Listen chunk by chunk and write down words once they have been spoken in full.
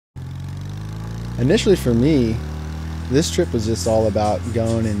Initially for me, this trip was just all about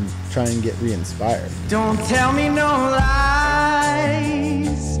going and trying to get re-inspired. Don't tell me no lies.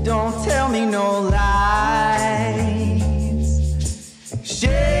 Don't tell me no lies.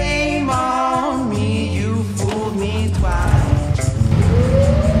 Shame on me, you fooled me twice.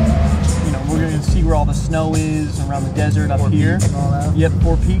 You know, we're gonna see where all the snow is around the desert up here. Yep,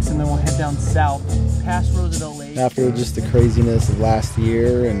 4 peaks, and then we'll head down south past Roosevelt Lake. After just the craziness of last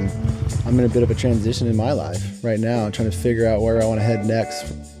year, and I'm in a bit of a transition in my life right now, trying to figure out where I want to head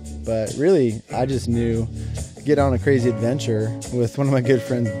next. But really, I just knew get on a crazy adventure with one of my good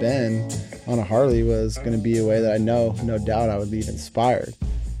friends, Ben, on a Harley was going to be a way that I know, no doubt, I would leave inspired.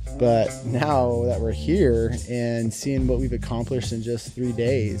 But now that we're here and seeing what we've accomplished in just 3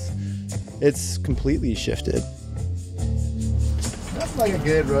 days, it's completely shifted. That's like a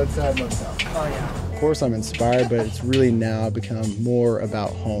good roadside motel. Oh yeah. Of course I'm inspired, but it's really now become more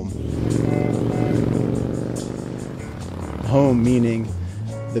about home. Home meaning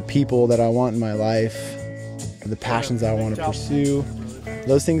the people that I want in my life, the passions I want to pursue.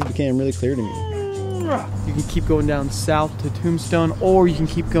 Those things became really clear to me. You can keep going down south to Tombstone, or you can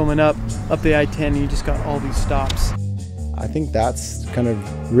keep going up the I-10, and you just got all these stops. I think that's kind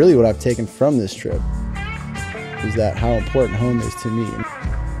of really what I've taken from this trip, is that how important home is to me.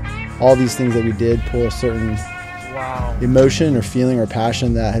 All these things that we did pull a certain emotion or feeling or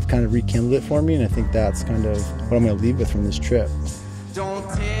passion that have kind of rekindled it for me, and I think that's kind of what I'm going to leave with from this trip. Don't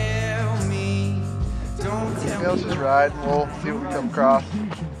tell me, don't tell me. Let's just ride and we'll see what we come across.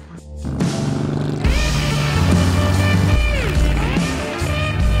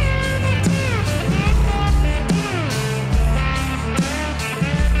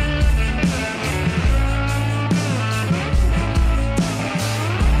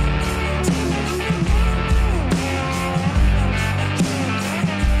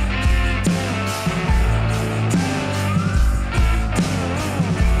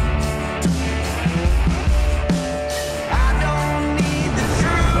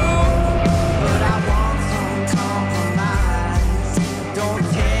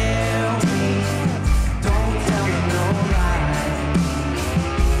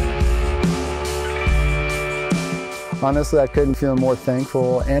 Honestly, I couldn't feel more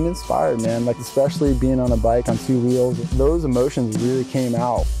thankful and inspired, man. Like, especially being on a bike on 2 wheels, those emotions really came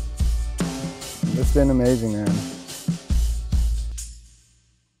out. It's been amazing, man.